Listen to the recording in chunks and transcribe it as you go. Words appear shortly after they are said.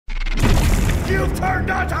you've turned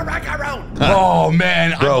on to Rykerroad. Oh,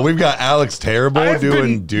 man. Bro, we've got Alex Terrible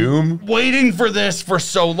doing Doom. Waiting for this for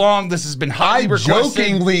so long. This has been highly requested.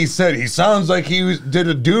 Jokingly said he sounds like he did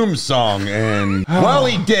a Doom song, and well,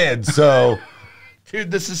 he did, so... Dude,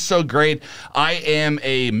 this is so great. I am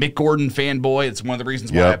a Mick Gordon fanboy. It's one of the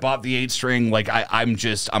reasons why I bought the 8-string. Like,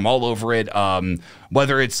 I'm all over it.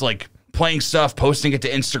 Whether it's like playing stuff, posting it to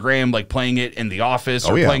Instagram, like playing it in the office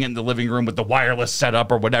or playing it in the living room with the wireless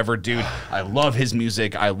setup or whatever, dude. I love his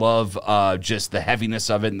music. I love just the heaviness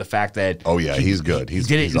of it and the fact that he's good. He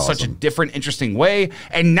did it in such a different, interesting way.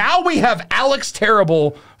 And now we have Alex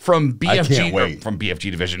Terrible from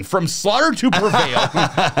BFG Division, from Slaughter to Prevail.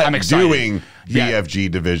 I'm excited. Doing BFG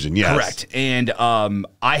Division, yes. Correct. And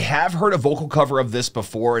I have heard a vocal cover of this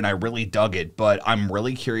before, and I really dug it, but I'm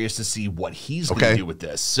really curious to see what he's going to do with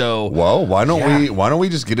this. So, well, why don't we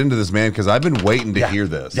just get into this, man? Because I've been waiting to hear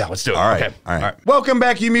this. Yeah, let's do it. All right. Okay. All right. Welcome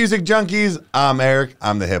back, you music junkies. I'm Eric.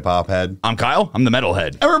 I'm the hip hop head. I'm Kyle. I'm the metal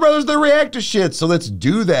head. And we're brothers that react to shit. So let's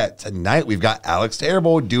do that. Tonight we've got Alex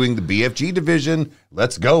Terrible doing the BFG Division.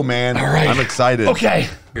 Let's go, man. All right. I'm excited. Okay.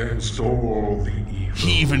 Against all the evil.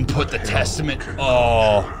 He even put the testament.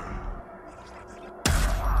 Oh.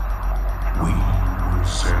 We will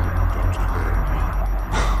send unto them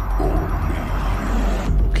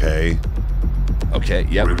only. Okay. Okay,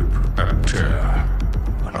 yep. Rip and tear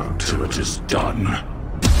until it is done.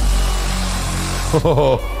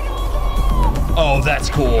 Oh, that's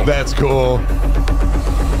cool. That's cool.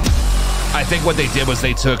 I think what they did was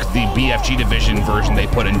they took the BFG Division version they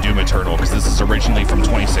put in Doom Eternal, because this is originally from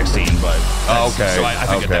 2016, but okay. So I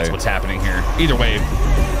think that's what's happening here. Either way,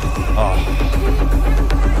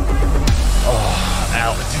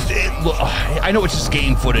 I know it's just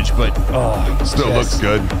game footage, but still looks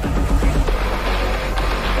good.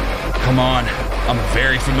 Come on, I'm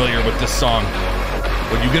very familiar with this song.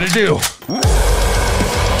 What are you gonna do?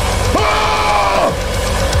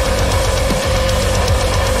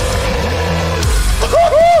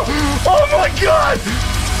 Oh my God!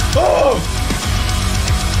 Oh!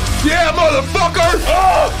 Yeah, motherfucker!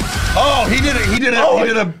 Oh! Oh, he did it! He did it! Oh, he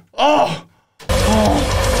did it! Oh! Oh!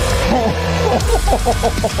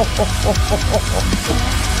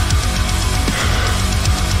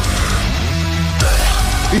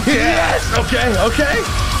 Yes! Okay, okay.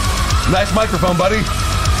 Nice microphone, buddy.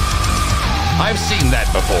 I've seen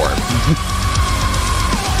that before.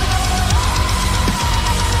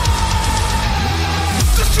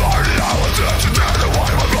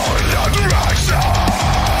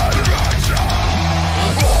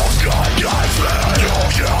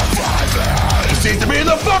 It seems to be in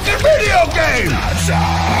the fucking video game!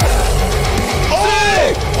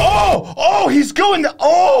 Oh, he's going to,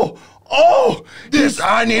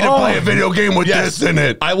 I need to play a video game with this in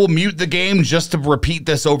it. I will mute the game just to repeat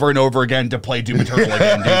this over and over again to play Doom Eternal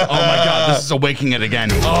again, dude. Oh my God, this is awakening it again.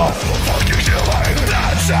 Oh.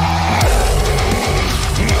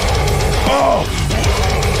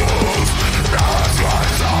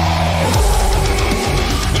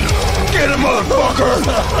 Get him, motherfucker!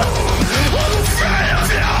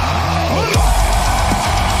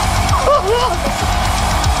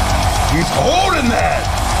 He's holding that!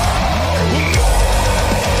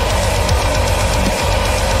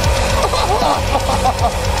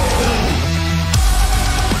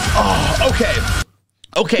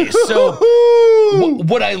 Okay, so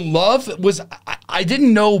what I love was I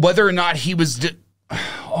didn't know whether or not he was...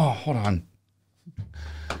 hold on.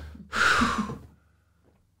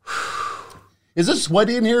 Is it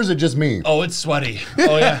sweaty in here, or is it just me? Oh, it's sweaty.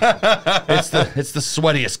 Oh yeah, it's the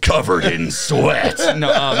sweatiest, covered in sweat.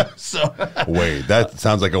 No, wait, that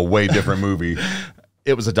sounds like a way different movie.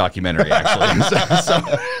 It was a documentary, actually.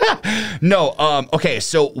 Okay,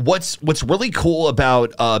 so what's really cool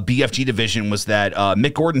about BFG Division was that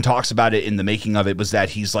Mick Gordon talks about it in the making of it, was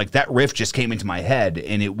that he's like, that riff just came into my head,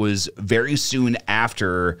 and it was very soon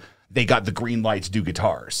after they got the green light to do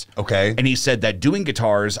guitars. Okay. And he said that doing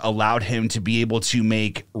guitars allowed him to be able to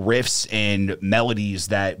make riffs and melodies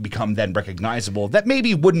that become then recognizable that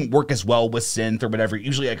maybe wouldn't work as well with synth or whatever.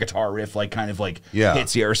 Usually a guitar riff like kind of like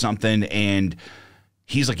hits you or something. And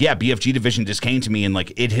he's like, yeah, BFG Division just came to me and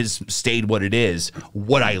like it has stayed what it is.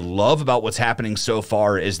 What I love about what's happening so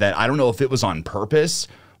far is that I don't know if it was on purpose,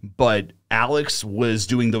 but Alex was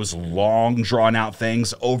doing those long, drawn-out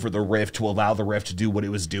things over the riff to allow the riff to do what it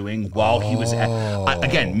was doing while he was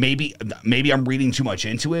again, maybe I'm reading too much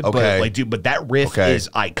into it, but that riff is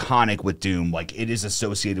iconic with Doom. Like, it is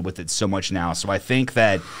associated with it so much now. So I think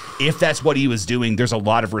that if that's what he was doing, there's a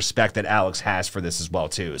lot of respect that Alex has for this as well,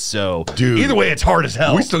 too. So, dude, either way, it's hard as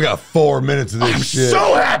hell. We still got 4 minutes of this shit.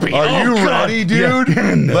 So happy. Are you ready, dude?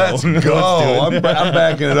 Yeah. No. Let's go. I'm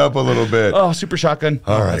backing it up a little bit. Oh, super shotgun.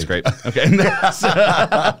 All right. That's great. Okay. All right,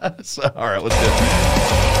 let's do it.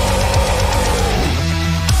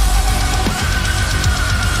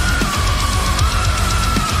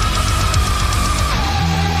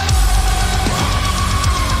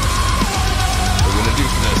 What are we gonna do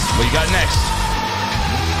for this? What you got next?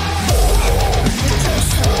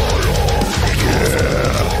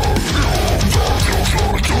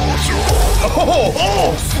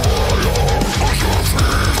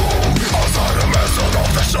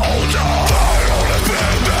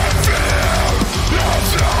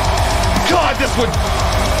 God,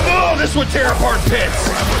 this would tear apart pits.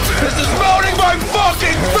 This is melting my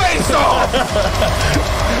fucking face off.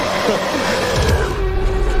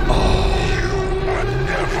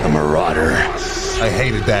 A marauder. I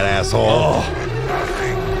hated that asshole.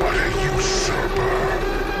 Nothing but a usurper.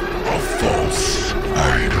 A false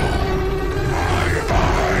idol. My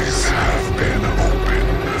eyes have been opened.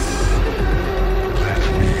 Let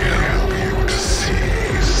me help you to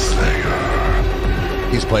see, Slayer.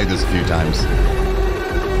 He's played this a few times.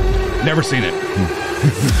 Never seen it.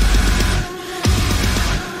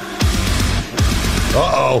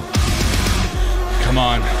 Uh-oh. Come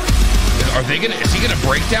on. Are they gonna? Is he gonna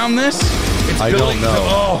break down this? It's I building, don't know.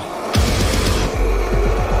 Oh.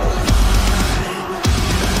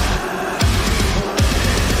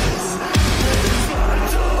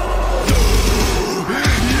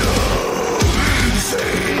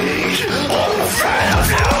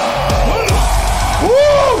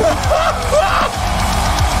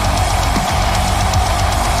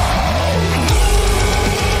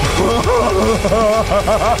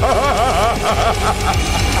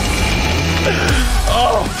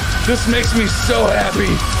 Oh, this makes me so happy.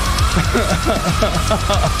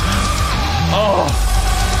 Oh.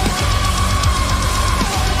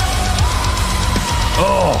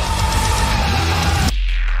 Oh.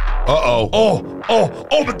 Uh-oh.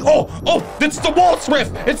 Oh, it's the waltz riff.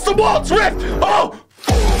 It's the waltz riff. Oh.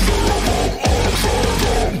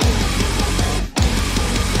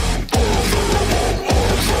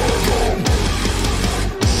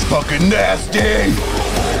 Fucking nasty.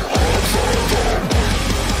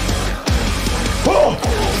 Oh.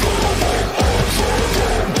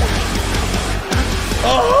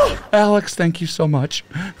 Oh. Alex, thank you so much.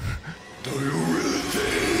 Do you really think?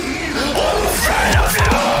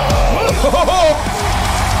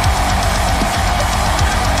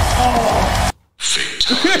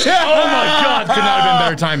 Oh my God, could not have been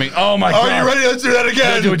better timing. Oh my God. Are you ready? Let's do that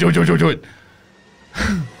again. Do it. Do you really think?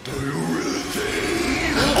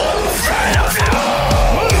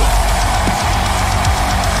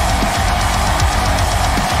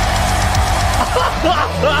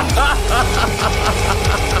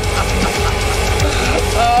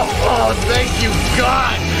 Oh, thank you,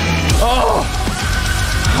 God. Oh.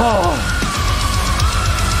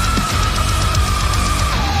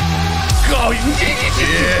 Oh,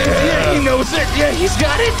 yeah, he knows it. Yeah, he's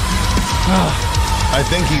got it. I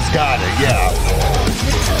think he's got it, yeah.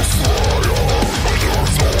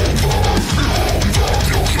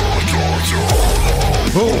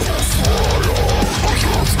 Ooh.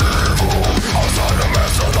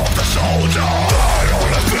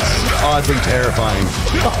 Oddly terrifying.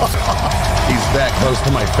 He's that close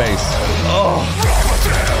to my face. Oh.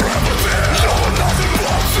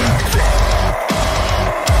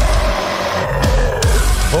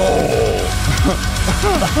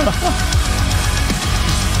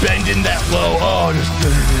 Bending that low. Oh, just.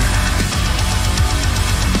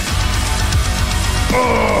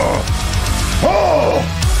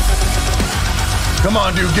 Come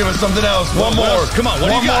on, dude, give us something else. One more. Come on, what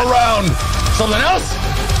do One you got? more round. Something else?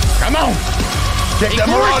 Come on. Kick that Marauder's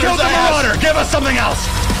Marauder's killed the ass. Marauder. Give us something else.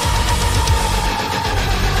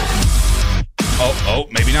 Oh,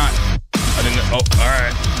 maybe not. I didn't. Oh, all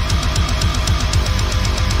right.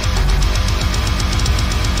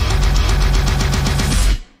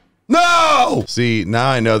 No! See, now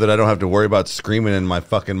I know that I don't have to worry about screaming in my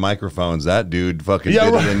fucking microphones. That dude fucking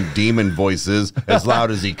did it in demon voices as loud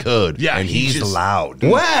as he could. Yeah, and he's just loud.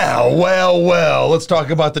 Well. Let's talk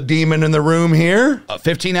about the demon in the room here.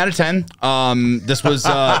 15 out of 10. This was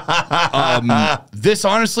this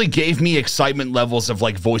honestly gave me excitement levels of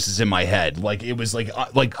like voices in my head. Like it was like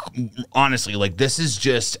honestly, like this is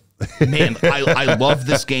just man, I love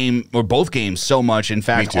this game or both games so much. In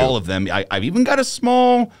fact, all of them. I've even got a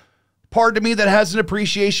small part of me that has an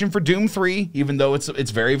appreciation for Doom 3, even though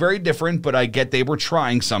it's very, very different, but I get they were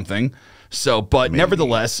trying something. So, but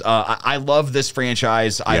nevertheless, I love this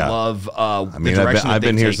franchise. I love the direction I've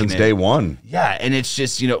been here since day one. Yeah, and it's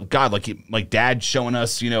just, God, like Dad showing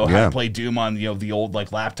us, how to play Doom on, the old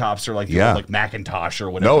like laptops or like the old like Macintosh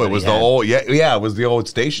or whatever. No, it was the old, it was the old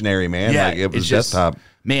stationary, man. Yeah, like it was desktop.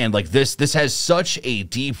 Man, like this has such a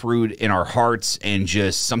deep root in our hearts and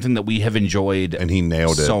just something that we have enjoyed. And he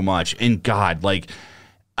nailed it so much. And God, like,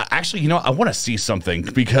 actually, I want to see something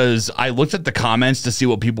because I looked at the comments to see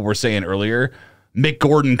what people were saying earlier. Mick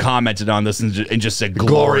Gordon commented on this and just said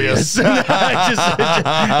glorious.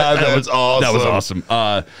 That was awesome. That was awesome.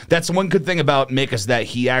 That's one good thing about Mick is that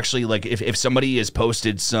he actually, like, if somebody has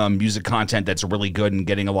posted some music content that's really good and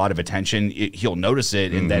getting a lot of attention, he'll notice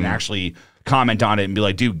it and then actually comment on it and be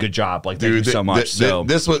like, dude, good job. Like, thank you so much. So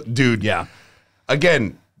this was, dude. Yeah.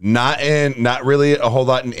 Again, not really a whole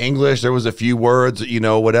lot in English. There was a few words,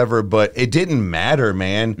 whatever, but it didn't matter,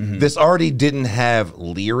 man. This already didn't have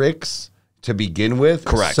lyrics to begin with.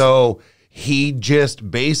 Correct. So he just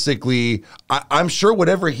basically, I'm sure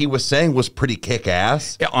whatever he was saying was pretty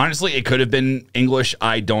kick-ass. Yeah, honestly, it could have been English.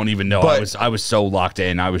 I don't even know. But, I was so locked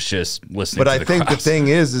in. I was just listening but to I the think crowd. the thing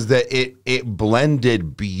is that it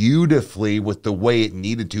blended beautifully with the way it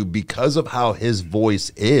needed to because of how his voice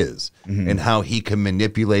is and how he can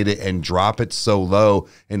manipulate it and drop it so low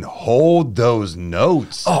and hold those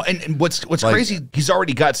notes. Oh, and what's like, crazy, he's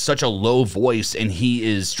already got such a low voice and he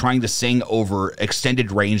is trying to sing over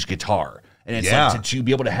extended range guitar. And it's like to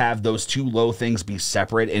be able to have those two low things be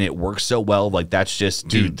separate and it works so well. Like that's just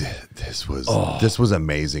dude. This was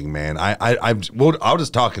amazing, man. I'll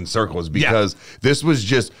just talk in circles because this was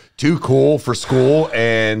just too cool for school,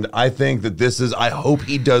 and I think that I hope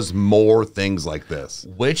he does more things like this.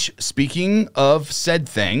 Which, speaking of said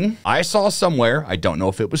thing, I saw somewhere. I don't know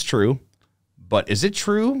if it was true, but is it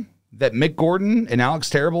true that Mick Gordon and Alex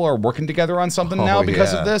Terrible are working together on something now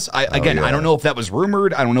because of this? I don't know if that was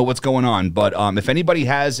rumored. I don't know what's going on, but if anybody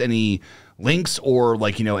has any links or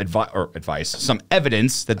like, advice, some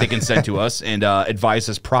evidence that they can send to us and advise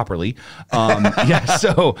us properly.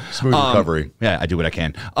 So smooth recovery. Yeah, I do what I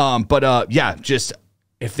can. Just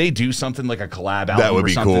if they do something like a collab album, that would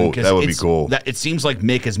be cool. That would be cool. It seems like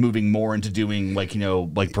Mick is moving more into doing like,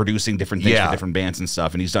 like producing different things for different bands and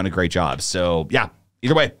stuff, and he's done a great job. So yeah.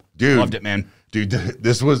 Either way, dude, loved it, man. Dude,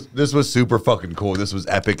 this was super fucking cool. This was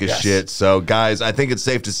epic as shit. So, guys, I think it's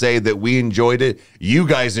safe to say that we enjoyed it. You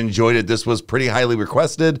guys enjoyed it. This was pretty highly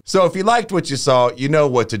requested. So, if you liked what you saw, you know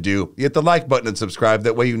what to do. You hit the like button and subscribe.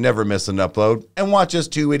 That way you never miss an upload. And watch us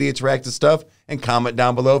two idiots react to stuff. And comment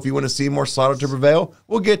down below if you want to see more Slaughter to Prevail.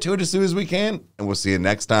 We'll get to it as soon as we can. And we'll see you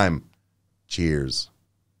next time. Cheers.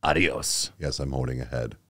 Adios. Yes, I'm holding a head.